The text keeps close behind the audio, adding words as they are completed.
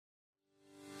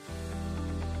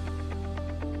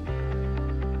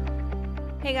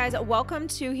Hey guys, welcome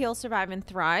to Heal, Survive, and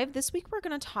Thrive. This week we're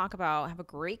going to have a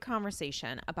great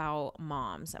conversation about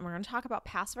moms, and we're going to talk about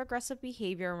passive-aggressive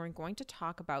behavior, and we're going to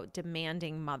talk about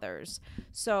demanding mothers.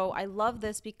 So I love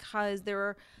this because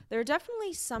there are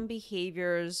definitely some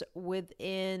behaviors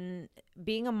within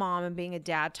being a mom and being a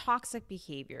dad, toxic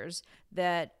behaviors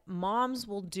that moms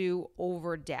will do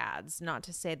over dads. Not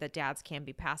to say that dads can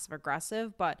be passive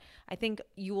aggressive, but I think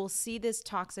you will see this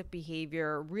toxic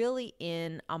behavior really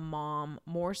in a mom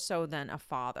more so than a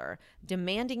father.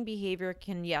 Demanding behavior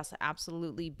can, yes,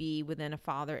 absolutely be within a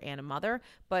father and a mother,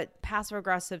 but passive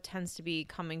aggressive tends to be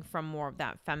coming from more of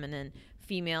that feminine,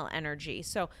 female energy.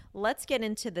 So let's get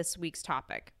into this week's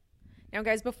topic. Now,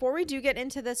 guys, before we do get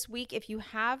into this week, if you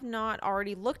have not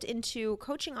already looked into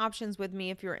coaching options with me,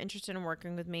 if you're interested in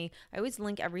working with me, I always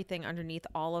link everything underneath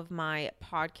all of my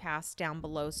podcasts down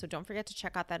below. So don't forget to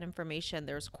check out that information.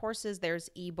 There's courses, there's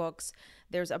ebooks,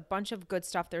 there's a bunch of good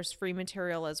stuff. There's free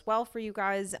material as well for you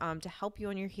guys to help you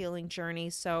on your healing journey.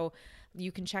 So you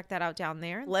can check that out down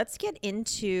there. Let's get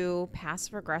into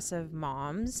passive aggressive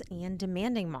moms and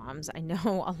demanding moms. I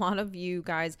know a lot of you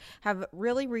guys have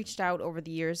really reached out over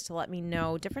the years to let me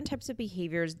know different types of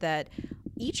behaviors that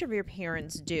each of your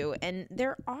parents do. And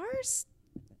there are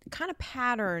kind of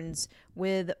patterns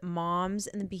with moms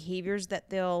and the behaviors that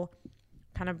they'll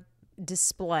kind of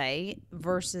display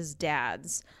versus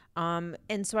dads.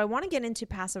 And so I want to get into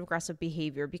passive aggressive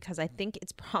behavior because I think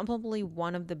it's probably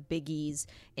one of the biggies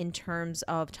in terms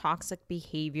of toxic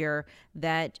behavior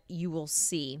that you will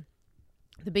see.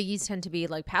 The biggies tend to be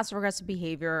like passive aggressive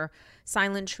behavior,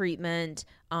 silent treatment,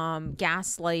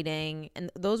 gaslighting,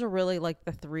 and those are really like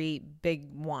the three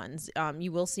big ones.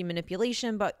 You will see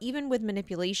manipulation, but even with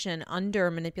manipulation,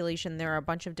 under manipulation, there are a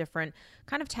bunch of different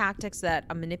kind of tactics that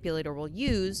a manipulator will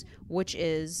use, which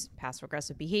is passive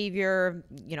aggressive behavior,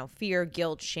 fear,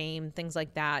 guilt, shame, things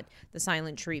like that, the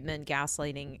silent treatment,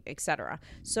 gaslighting, etc.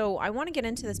 So I want to get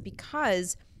into this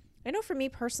because I know for me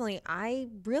personally, I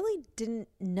really didn't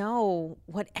know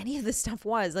what any of this stuff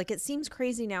was. Like, it seems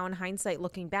crazy now in hindsight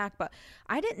looking back, but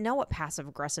I didn't know what passive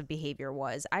aggressive behavior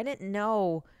was. I didn't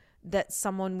know that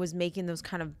someone was making those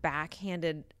kind of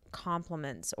backhanded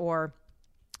compliments or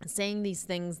saying these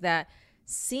things that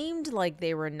seemed like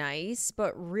they were nice,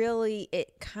 but really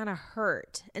it kind of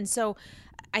hurt. And so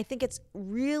I think it's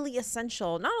really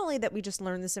essential, not only that we just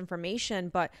learn this information,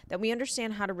 but that we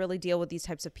understand how to really deal with these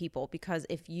types of people. Because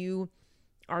if you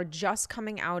are just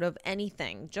coming out of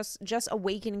anything, just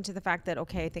awakening to the fact that,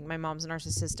 okay, I think my mom's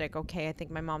narcissistic. Okay, I think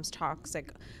my mom's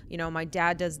toxic. My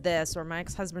dad does this, or my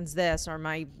ex-husband's this, or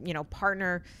my,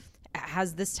 partner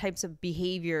has this types of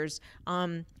behaviors.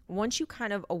 Once you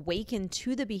kind of awaken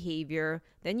to the behavior,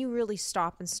 then you really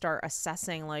stop and start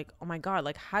assessing like, oh my God,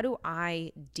 like how do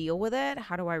I deal with it?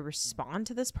 How do I respond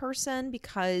to this person?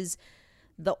 Because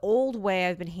the old way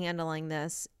I've been handling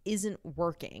this isn't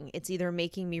working. It's either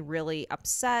making me really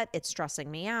upset, it's stressing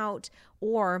me out,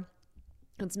 or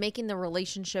it's making the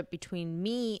relationship between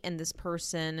me and this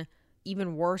person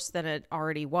even worse than it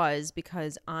already was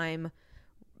because I'm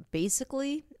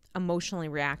basically emotionally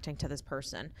reacting to this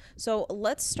person. So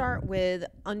let's start with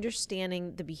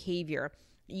understanding the behavior.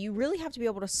 You really have to be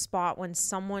able to spot when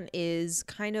someone is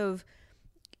kind of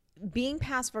being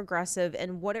passive aggressive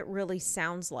and what it really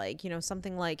sounds like.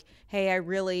 Something like, hey, I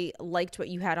really liked what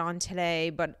you had on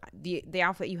today, but the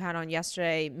outfit you had on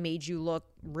yesterday made you look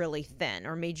really thin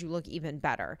or made you look even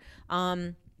better.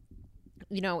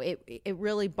 It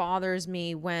really bothers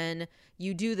me when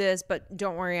you do this, but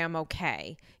don't worry, I'm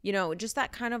okay. Just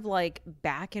that kind of like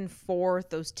back and forth,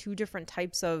 those two different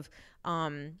types of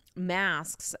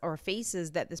masks or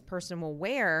faces that this person will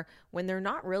wear when they're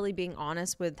not really being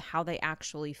honest with how they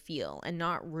actually feel and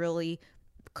not really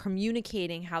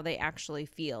communicating how they actually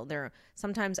feel. They're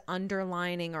sometimes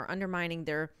underlining or undermining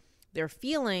their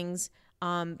feelings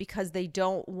because they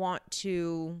don't want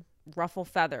to ruffle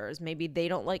feathers. Maybe they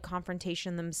don't like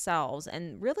confrontation themselves.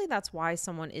 And really that's why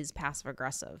someone is passive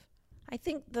aggressive. I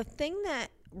think the thing that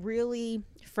really,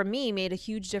 for me, made a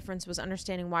huge difference was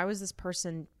understanding why was this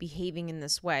person behaving in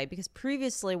this way? Because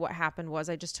previously what happened was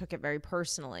I just took it very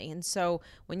personally. And so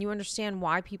when you understand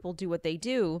why people do what they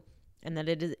do and that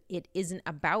it isn't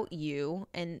about you,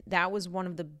 and that was one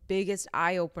of the biggest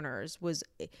eye-openers was,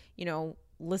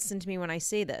 listen to me when I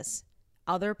say this.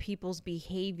 Other people's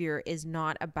behavior is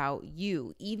not about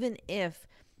you. Even if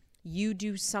you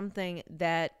do something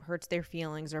that hurts their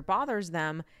feelings or bothers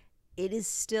them, it is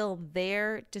still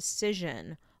their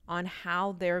decision on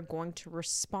how they're going to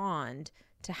respond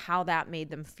to how that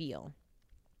made them feel.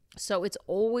 So it's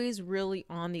always really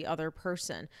on the other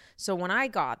person. So when I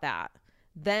got that,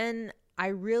 then I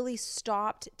really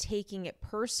stopped taking it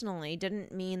personally.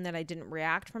 Didn't mean that I didn't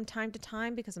react from time to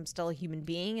time, because I'm still a human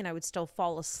being and I would still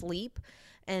fall asleep.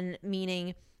 And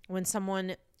meaning when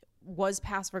someone was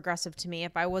passive aggressive to me,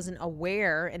 if I wasn't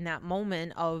aware in that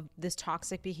moment of this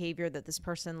toxic behavior that this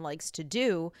person likes to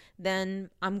do, then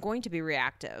I'm going to be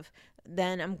reactive.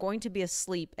 Then I'm going to be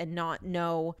asleep and not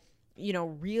know,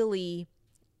 really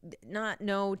not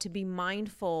know to be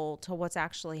mindful to what's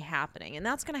actually happening. And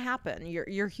that's going to happen.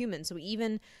 You're human. So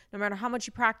even no matter how much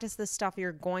you practice this stuff,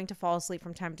 you're going to fall asleep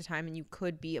from time to time, and you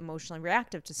could be emotionally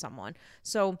reactive to someone.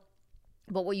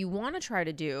 But what you want to try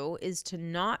to do is to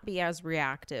not be as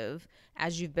reactive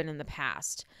as you've been in the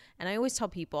past. And I always tell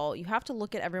people, you have to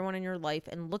look at everyone in your life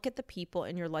and look at the people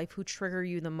in your life who trigger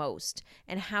you the most,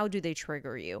 and how do they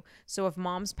trigger you. So if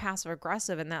mom's passive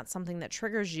aggressive and that's something that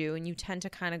triggers you, and you tend to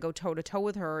kind of go toe to toe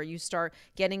with her, or you start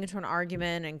getting into an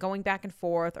argument and going back and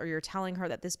forth, or you're telling her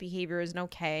that this behavior isn't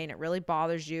okay and it really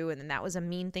bothers you, and then that was a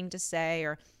mean thing to say,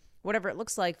 or whatever it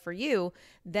looks like for you,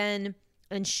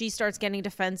 and she starts getting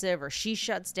defensive, or she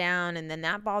shuts down, and then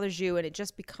that bothers you, and it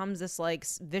just becomes this like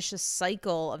vicious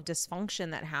cycle of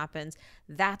dysfunction that happens.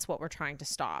 That's what we're trying to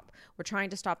stop. We're trying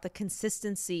to stop the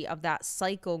consistency of that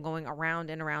cycle going around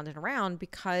and around and around,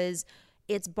 because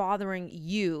it's bothering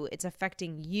you. It's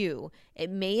affecting you. It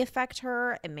may affect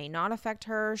her. It may not affect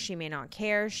her. She may not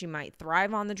care. She might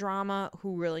thrive on the drama.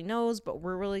 Who really knows? But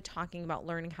we're really talking about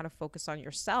learning how to focus on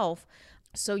yourself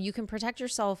so you can protect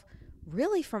yourself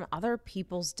really from other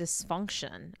people's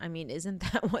dysfunction. I mean, isn't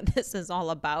that what this is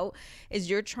all about? Is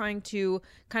you're trying to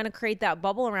kind of create that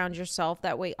bubble around yourself.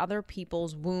 That way other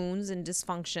people's wounds and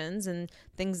dysfunctions and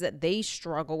things that they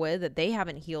struggle with, that they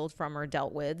haven't healed from or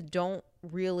dealt with, don't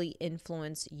really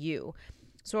influence you.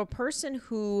 So a person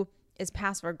who is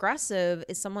passive aggressive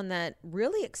is someone that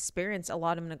really experienced a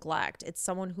lot of neglect. It's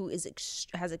someone who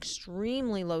has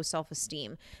extremely low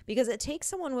self-esteem, because it takes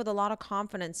someone with a lot of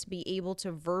confidence to be able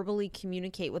to verbally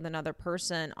communicate with another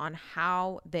person on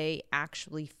how they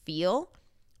actually feel,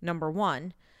 number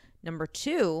one. Number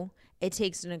two, it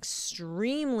takes an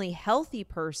extremely healthy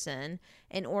person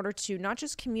in order to not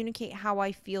just communicate how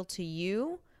I feel to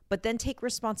you, but then take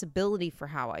responsibility for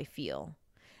how I feel.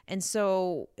 And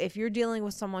so if you're dealing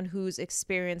with someone who's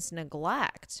experienced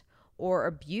neglect or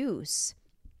abuse,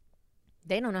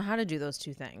 they don't know how to do those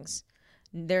two things.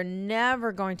 They're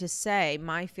never going to say,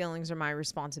 my feelings are my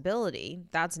responsibility.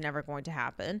 That's never going to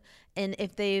happen. And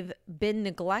if they've been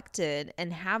neglected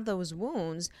and have those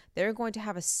wounds, they're going to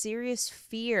have a serious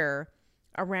fear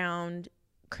around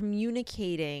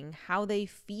communicating how they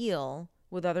feel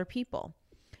with other people.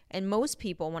 And most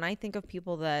people, when I think of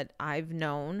people that I've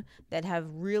known that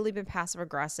have really been passive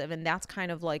aggressive, and that's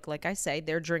kind of like I say,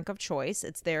 their drink of choice.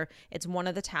 It's one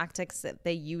of the tactics that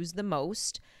they use the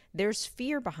most. There's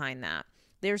fear behind that.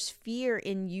 There's fear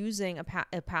in using a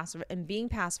passive and being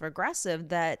passive aggressive,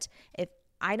 that if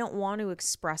I don't want to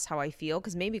express how I feel,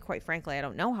 because maybe quite frankly, I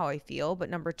don't know how I feel. But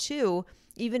number two,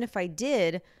 even if I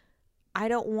did, I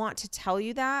don't want to tell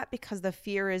you that, because the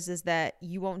fear is that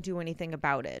you won't do anything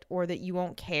about it, or that you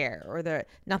won't care, or that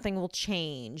nothing will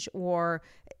change, or,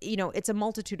 it's a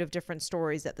multitude of different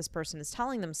stories that this person is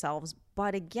telling themselves.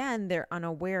 But again, they're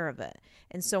unaware of it.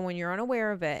 And so when you're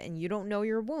unaware of it and you don't know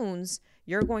your wounds,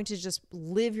 you're going to just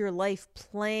live your life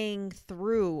playing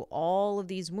through all of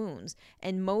these wounds.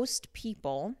 And most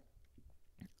people,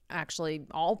 actually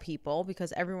all people,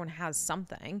 because everyone has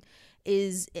something,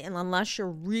 and unless you're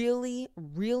really,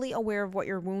 really aware of what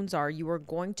your wounds are, you are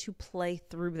going to play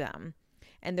through them.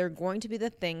 And they're going to be the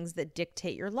things that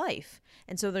dictate your life.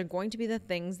 And so they're going to be the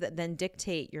things that then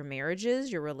dictate your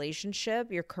marriages, your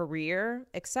relationship, your career,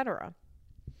 etc.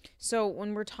 So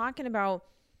when we're talking about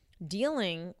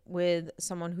dealing with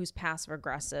someone who's passive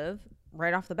aggressive,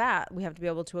 right off the bat, we have to be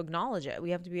able to acknowledge it.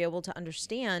 We have to be able to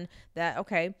understand that,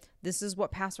 okay, this is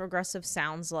what passive aggressive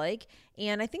sounds like.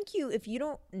 And I think if you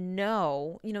don't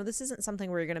know, this isn't something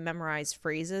where you're going to memorize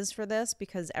phrases for this,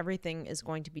 because everything is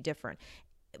going to be different.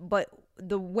 But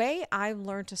the way I've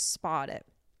learned to spot it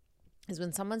is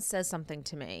when someone says something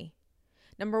to me.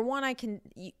 Number one,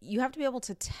 you have to be able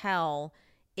to tell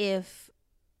if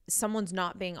someone's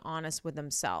not being honest with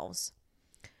themselves.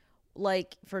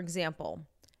 Like, for example,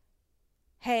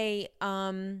 hey,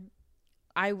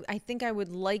 I think I would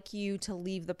like you to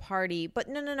leave the party, but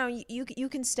no, you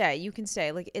can stay. You can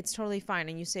stay. Like, it's totally fine.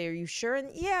 And you say, are you sure? And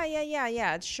yeah,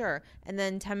 it's sure. And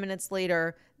then 10 minutes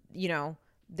later,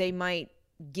 they might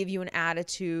give you an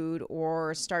attitude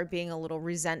or start being a little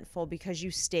resentful because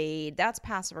you stayed. That's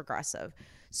passive aggressive.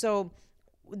 So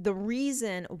the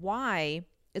reason why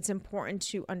it's important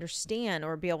to understand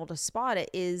or be able to spot it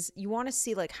is you want to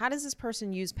see, like, how does this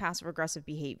person use passive aggressive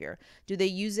behavior? Do they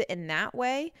use it in that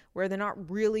way where they're not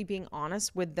really being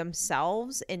honest with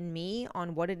themselves and me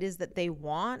on what it is that they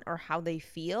want or how they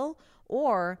feel?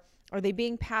 Or are they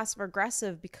being passive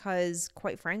aggressive because,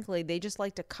 quite frankly, they just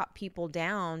like to cut people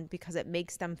down because it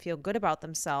makes them feel good about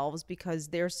themselves because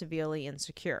they're severely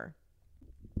insecure?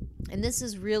 And this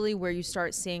is really where you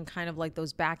start seeing kind of like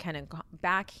those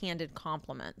backhanded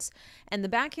compliments. And the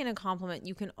backhanded compliment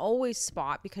you can always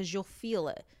spot because you'll feel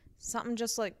it. Something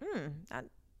just like, that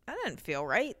didn't feel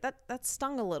right. That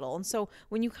stung a little. And so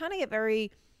when you kind of get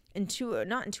very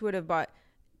not intuitive, but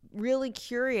really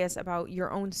curious about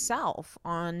your own self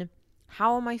on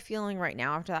how am I feeling right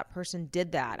now after that person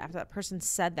did that, after that person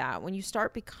said that, when you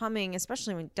start becoming,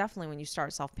 definitely when you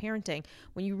start self-parenting,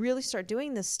 when you really start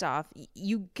doing this stuff,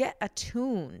 you get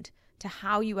attuned to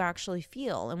how you actually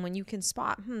feel. And when you can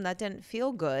spot, that didn't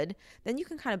feel good, then you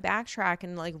can kind of backtrack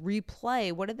and like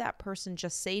replay, what did that person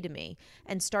just say to me?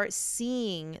 And start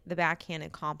seeing the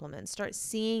backhanded compliments, start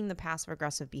seeing the passive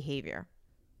aggressive behavior.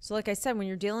 So like I said, when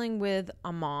you're dealing with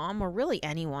a mom or really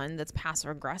anyone that's passive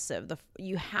aggressive,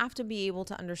 you have to be able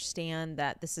to understand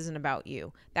that this isn't about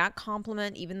you. That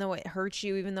compliment, even though it hurts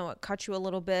you, even though it cut you a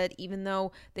little bit, even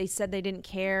though they said they didn't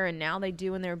care and now they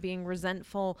do and they're being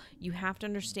resentful, you have to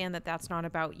understand that that's not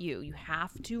about you. You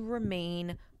have to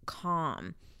remain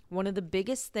calm. One of the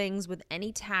biggest things with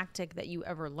any tactic that you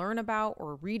ever learn about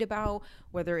or read about,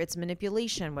 whether it's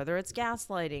manipulation, whether it's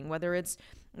gaslighting, whether it's,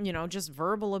 just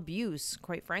verbal abuse,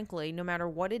 quite frankly, no matter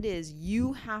what it is,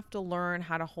 you have to learn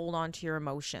how to hold on to your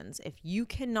emotions. If you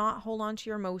cannot hold on to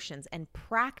your emotions and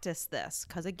practice this,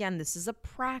 because again, this is a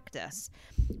practice,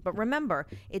 but remember,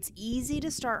 it's easy to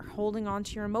start holding on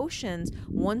to your emotions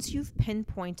once you've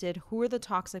pinpointed who are the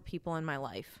toxic people in my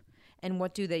life and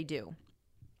what do they do.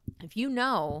 If you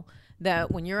know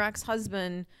that when your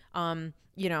ex-husband,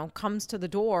 comes to the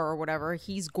door or whatever,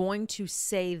 he's going to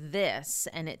say this,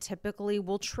 and it typically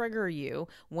will trigger you.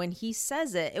 When he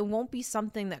says it, it won't be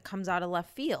something that comes out of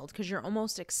left field because you're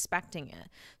almost expecting it.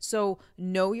 So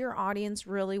know your audience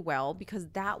really well, because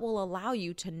that will allow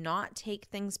you to not take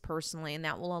things personally, and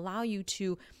that will allow you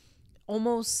to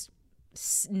almost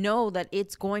know that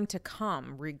it's going to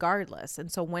come regardless.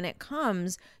 And so when it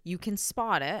comes, you can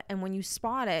spot it. And when you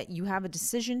spot it, you have a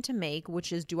decision to make,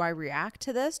 which is, do I react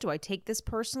to this? Do I take this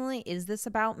personally? Is this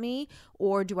about me?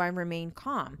 Or do I remain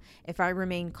calm? If I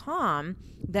remain calm,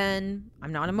 then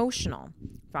I'm not emotional.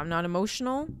 If I'm not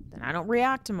emotional, then I don't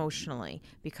react emotionally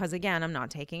because, again, I'm not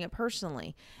taking it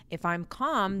personally. If I'm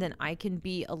calm, then I can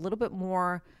be a little bit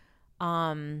more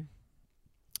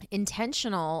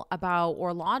intentional about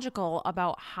or logical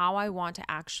about how I want to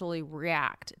actually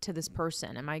react to this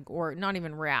person. Or not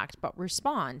even react, but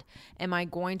respond? Am I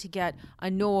going to get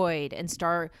annoyed and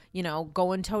start,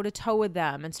 going toe to toe with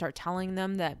them and start telling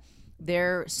them that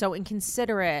they're so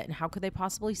inconsiderate and how could they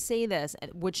possibly say this,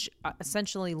 which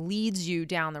essentially leads you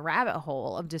down the rabbit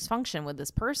hole of dysfunction with this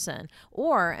person?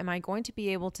 Or am I going to be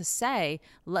able to say,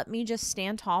 let me just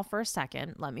stand tall for a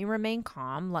second, let me remain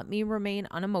calm, let me remain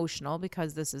unemotional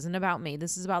because this isn't about me,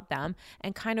 this is about them,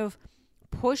 and kind of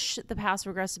push the passive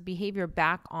aggressive behavior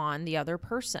back on the other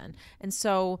person? And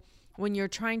so when you're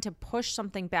trying to push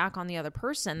something back on the other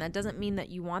person, that doesn't mean that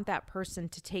you want that person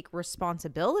to take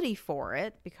responsibility for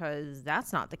it, because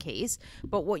that's not the case.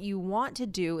 But what you want to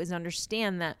do is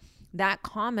understand that that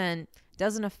comment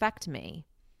doesn't affect me.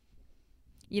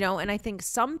 And I think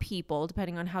some people,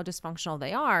 depending on how dysfunctional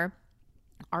they are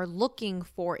looking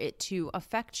for it to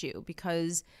affect you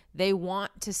because they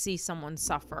want to see someone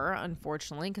suffer,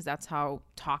 unfortunately, because that's how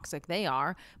toxic they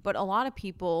are. But a lot of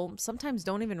people sometimes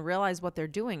don't even realize what they're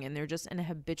doing, and they're just in a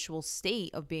habitual state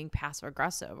of being passive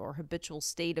aggressive or habitual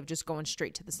state of just going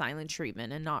straight to the silent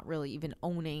treatment and not really even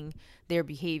owning their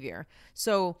behavior.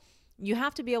 So you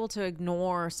have to be able to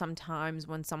ignore sometimes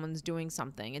when someone's doing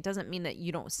something. It doesn't mean that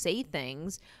you don't say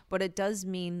things, but it does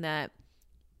mean that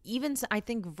even, I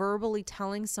think, verbally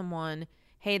telling someone,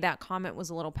 hey, that comment was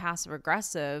a little passive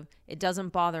aggressive, it doesn't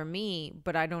bother me,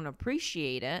 but I don't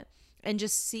appreciate it, and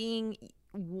just seeing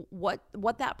what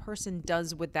that person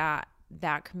does with that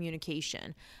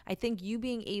communication. I think you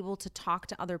being able to talk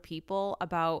to other people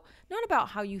about, not about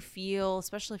how you feel,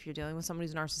 especially if you're dealing with somebody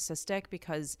who's narcissistic,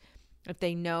 because if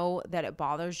they know that it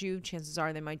bothers you, chances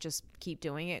are they might just keep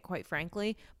doing it, quite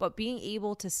frankly. But being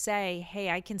able to say,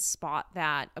 hey, I can spot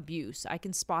that abuse. I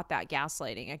can spot that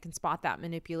gaslighting. I can spot that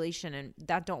manipulation, and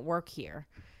that don't work here.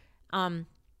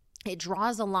 It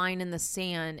draws a line in the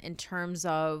sand in terms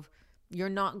of you're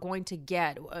not going to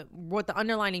get what the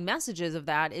underlining message is of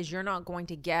that is you're not going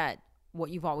to get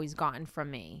what you've always gotten from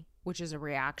me. which is a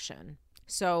reaction.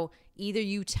 So either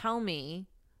you tell me,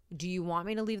 do you want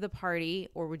me to leave the party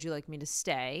or would you like me to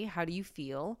stay? How do you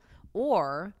feel?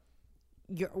 Or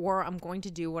I'm going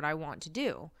to do what I want to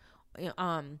do.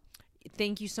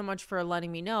 Thank you so much for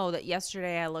letting me know that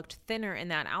yesterday I looked thinner in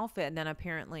that outfit than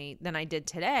I did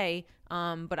today.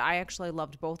 But I actually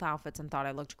loved both outfits and thought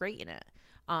I looked great in it.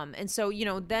 And so,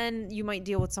 then you might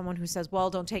deal with someone who says, well,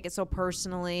 don't take it so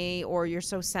personally, or you're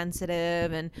so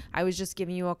sensitive. And I was just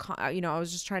giving you I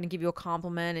was just trying to give you a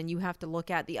compliment, and you have to look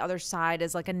at the other side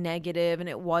as like a negative, and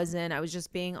it wasn't. I was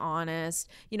just being honest,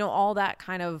 all that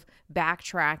kind of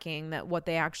backtracking that what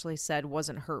they actually said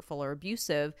wasn't hurtful or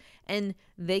abusive. And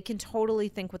they can totally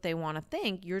think what they want to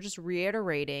think. You're just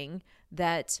reiterating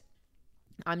that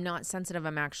I'm not sensitive.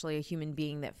 I'm actually a human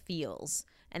being that feels.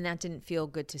 And that didn't feel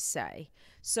good to say.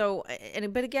 So,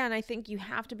 but again, I think you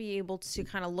have to be able to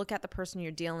kind of look at the person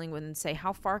you're dealing with and say,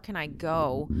 how far can I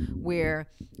go where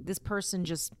this person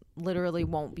just literally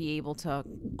won't be able to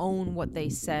own what they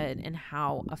said and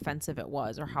how offensive it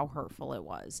was or how hurtful it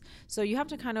was. So you have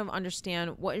to kind of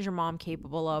understand, what is your mom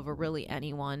capable of, or really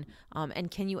anyone?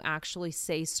 And can you actually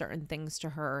say certain things to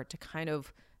her to kind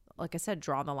of, like I said,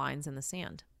 draw the lines in the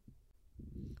sand?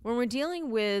 When we're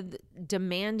dealing with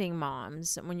demanding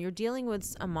moms, when you're dealing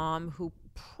with a mom who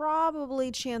probably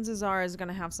chances are is going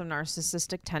to have some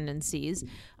narcissistic tendencies,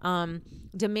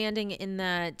 demanding in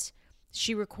that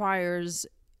she requires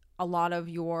a lot of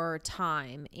your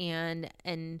time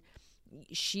and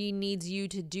she needs you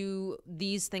to do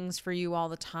these things for you all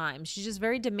the time. She's just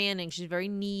very demanding. She's very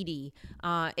needy.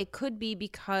 It could be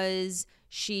because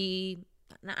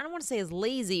I don't want to say is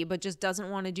lazy, but just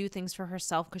doesn't want to do things for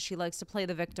herself because she likes to play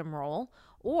the victim role.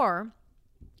 Or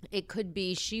it could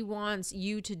be she wants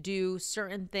you to do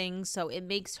certain things so it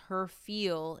makes her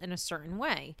feel in a certain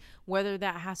way, whether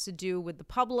that has to do with the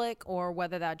public or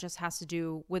whether that just has to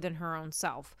do within her own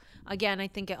self. Again, I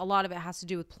think a lot of it has to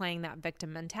do with playing that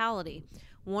victim mentality.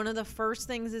 One of the first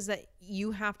things is that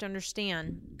you have to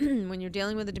understand when you're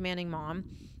dealing with a demanding mom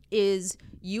is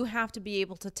you have to be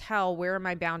able to tell, where are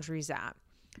my boundaries at?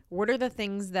 What are the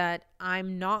things that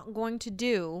I'm not going to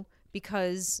do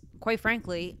because, quite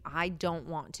frankly, I don't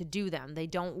want to do them. They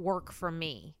don't work for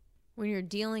me. When you're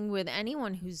dealing with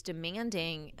anyone who's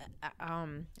demanding,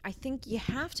 I think you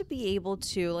have to be able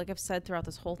to, like I've said throughout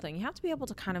this whole thing, you have to be able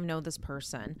to kind of know this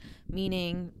person,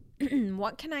 meaning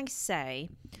what can I say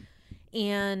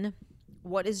and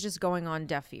what is just going on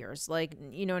deaf ears? Like,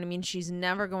 you know what I mean? She's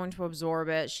never going to absorb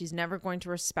it. She's never going to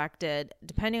respect it.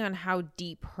 Depending on how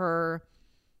deep her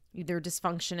either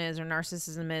dysfunction is or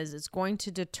narcissism is, it's going to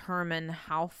determine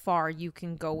how far you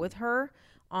can go with her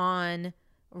on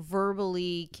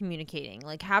verbally communicating,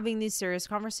 like having these serious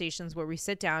conversations where we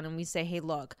sit down and we say, hey,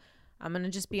 look, I'm going to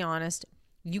just be honest.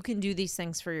 You can do these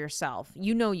things for yourself.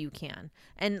 You can.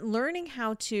 And learning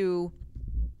how to,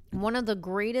 one of the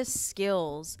greatest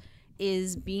skills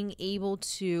is being able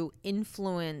to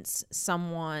influence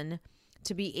someone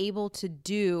to be able to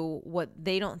do what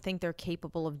they don't think they're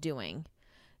capable of doing.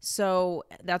 So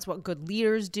that's what good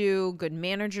leaders do, good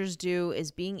managers do,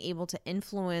 is being able to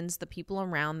influence the people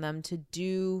around them to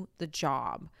do the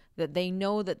job that they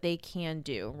know that they can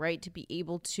do, right? To be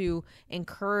able to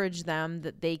encourage them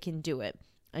that they can do it.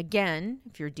 Again,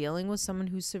 if you're dealing with someone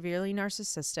who's severely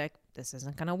narcissistic, this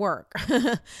isn't going to work.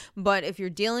 But if you're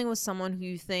dealing with someone who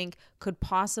you think could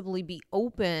possibly be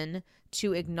open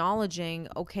to acknowledging,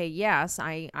 okay, yes,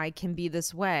 I can be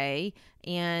this way,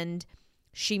 and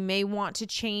she may want to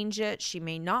change it. She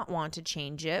may not want to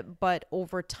change it, but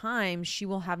over time, she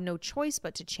will have no choice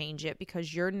but to change it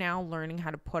because you're now learning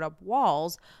how to put up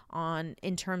walls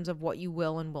in terms of what you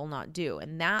will and will not do.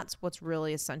 And that's what's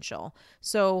really essential.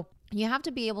 So you have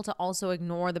to be able to also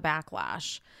ignore the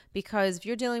backlash, because if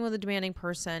you're dealing with a demanding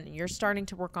person and you're starting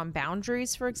to work on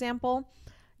boundaries, for example,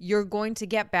 you're going to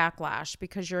get backlash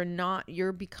because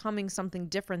you're becoming something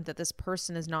different that this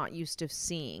person is not used to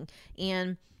seeing.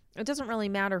 And it doesn't really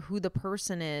matter who the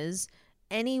person is.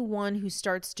 Anyone who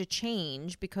starts to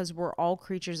change, because we're all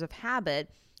creatures of habit,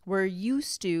 we're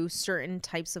used to certain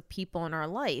types of people in our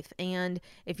life. And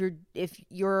if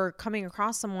you're coming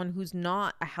across someone who's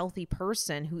not a healthy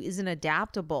person, who isn't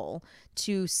adaptable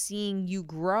to seeing you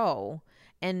grow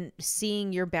and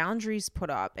seeing your boundaries put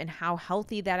up and how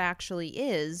healthy that actually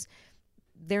is,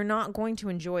 they're not going to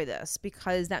enjoy this,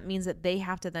 because that means that they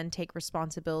have to then take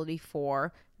responsibility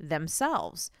for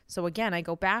themselves. So again, I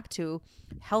go back to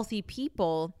healthy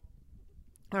people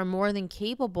are more than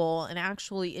capable and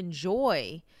actually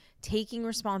enjoy taking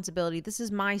responsibility. This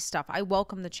is my stuff. I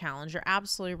welcome the challenge. You're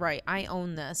absolutely right. I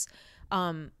own this.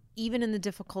 even in the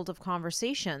difficult of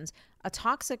conversations. A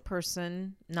toxic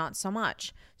person, not so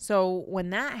much. So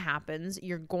when that happens,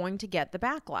 you're going to get the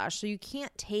backlash. So you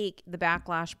can't take the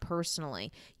backlash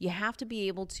personally. You have to be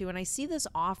able to, and I see this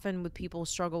often with people who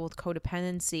struggle with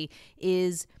codependency,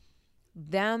 is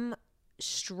them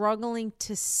struggling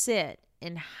to sit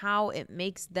in how it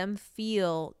makes them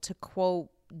feel to, quote,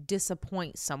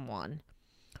 disappoint someone.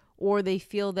 Or they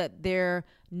feel that they're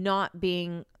not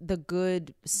being the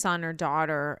good son or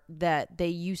daughter that they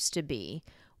used to be.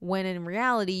 When in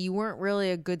reality, you weren't really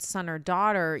a good son or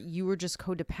daughter. You were just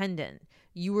codependent.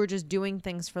 You were just doing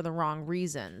things for the wrong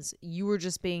reasons. You were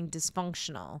just being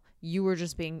dysfunctional. You were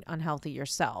just being unhealthy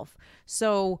yourself.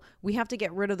 So we have to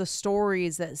get rid of the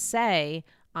stories that say,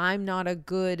 I'm not a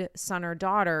good son or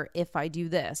daughter if I do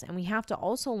this. And we have to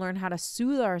also learn how to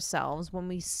soothe ourselves when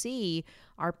we see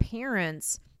our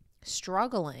parents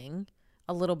struggling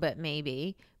a little bit,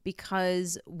 maybe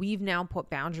because we've now put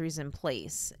boundaries in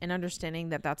place, and understanding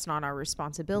that that's not our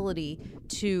responsibility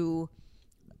to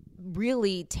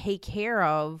really take care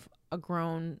of a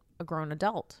grown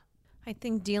adult. I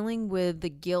think dealing with the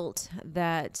guilt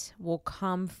that will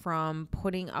come from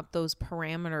putting up those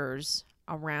parameters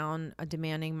around a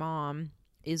demanding mom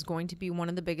is going to be one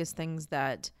of the biggest things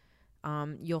that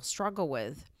you'll struggle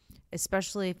with,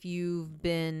 especially if you've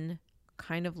been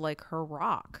kind of like her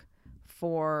rock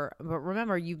but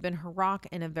remember, you've been her rock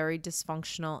in a very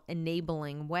dysfunctional,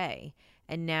 enabling way.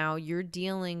 And now you're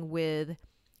dealing with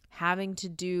having to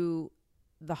do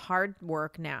the hard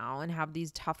work now and have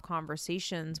these tough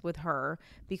conversations with her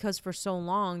because for so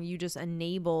long you just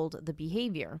enabled the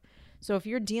behavior. So if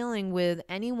you're dealing with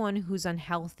anyone who's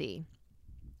unhealthy,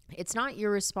 it's not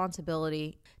your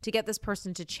responsibility to get this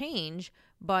person to change,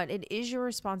 but it is your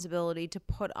responsibility to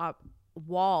put up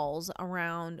walls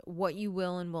around what you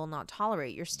will and will not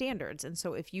tolerate, your standards. And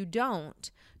so if you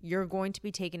don't, you're going to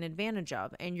be taken advantage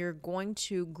of, and you're going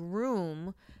to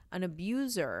groom an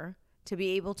abuser to be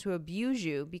able to abuse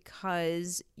you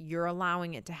because you're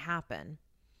allowing it to happen.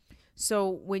 So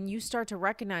when you start to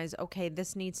recognize, okay,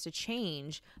 this needs to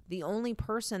change, the only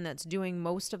person that's doing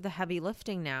most of the heavy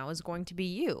lifting now is going to be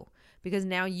you, because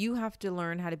now you have to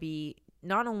learn how to be,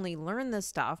 not only learn this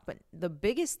stuff, but the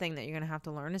biggest thing that you're going to have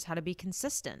to learn is how to be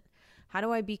consistent. How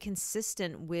do I be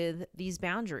consistent with these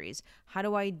boundaries? How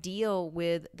do I deal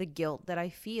with the guilt that I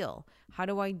feel? How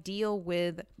do I deal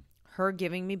with her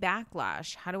giving me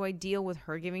backlash? How do I deal with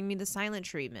her giving me the silent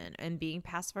treatment and being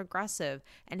passive aggressive,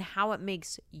 and how it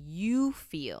makes you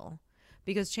feel?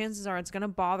 Because chances are it's going to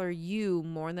bother you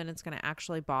more than it's going to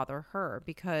actually bother her,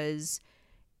 because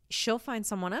she'll find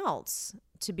someone else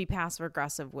to be passive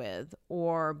aggressive with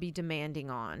or be demanding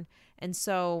on. And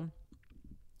so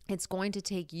it's going to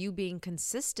take you being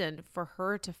consistent for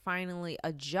her to finally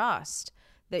adjust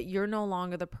that you're no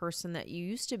longer the person that you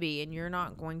used to be, and you're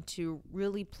not going to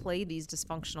really play these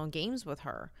dysfunctional games with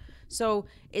her. So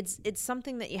it's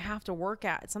something that you have to work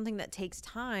at. It's something that takes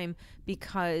time,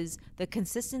 because the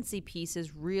consistency piece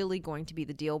is really going to be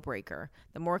the deal breaker.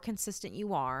 The more consistent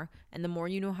you are, and the more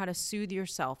you know how to soothe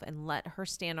yourself and let her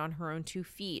stand on her own 2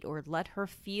 feet, or let her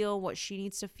feel what she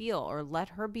needs to feel, or let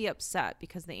her be upset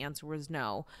because the answer was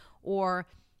no, or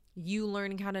you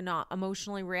learning how to not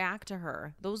emotionally react to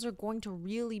her. Those are going to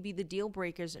really be the deal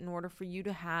breakers in order for you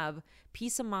to have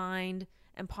peace of mind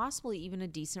and possibly even a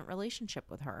decent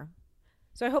relationship with her.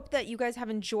 So I hope that you guys have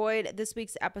enjoyed this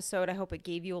week's episode. I hope it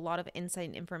gave you a lot of insight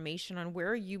and information on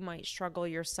where you might struggle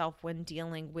yourself when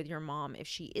dealing with your mom, if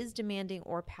she is demanding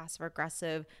or passive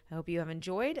aggressive. I hope you have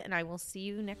enjoyed, and I will see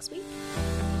you next week.